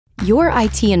Your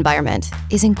IT environment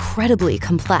is incredibly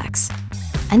complex,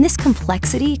 and this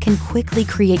complexity can quickly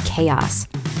create chaos.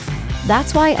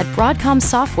 That's why at Broadcom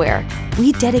Software,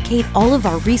 we dedicate all of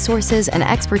our resources and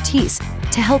expertise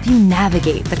to help you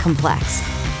navigate the complex.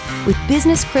 With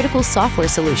business-critical software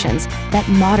solutions that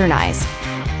modernize,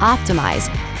 optimize,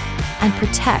 and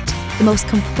protect the most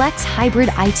complex hybrid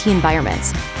IT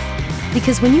environments.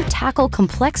 Because when you tackle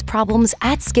complex problems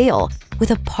at scale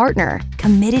with a partner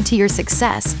committed to your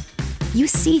success, you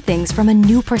see things from a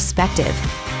new perspective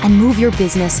and move your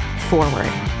business forward.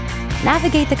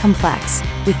 Navigate the complex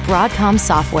with Broadcom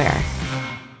Software.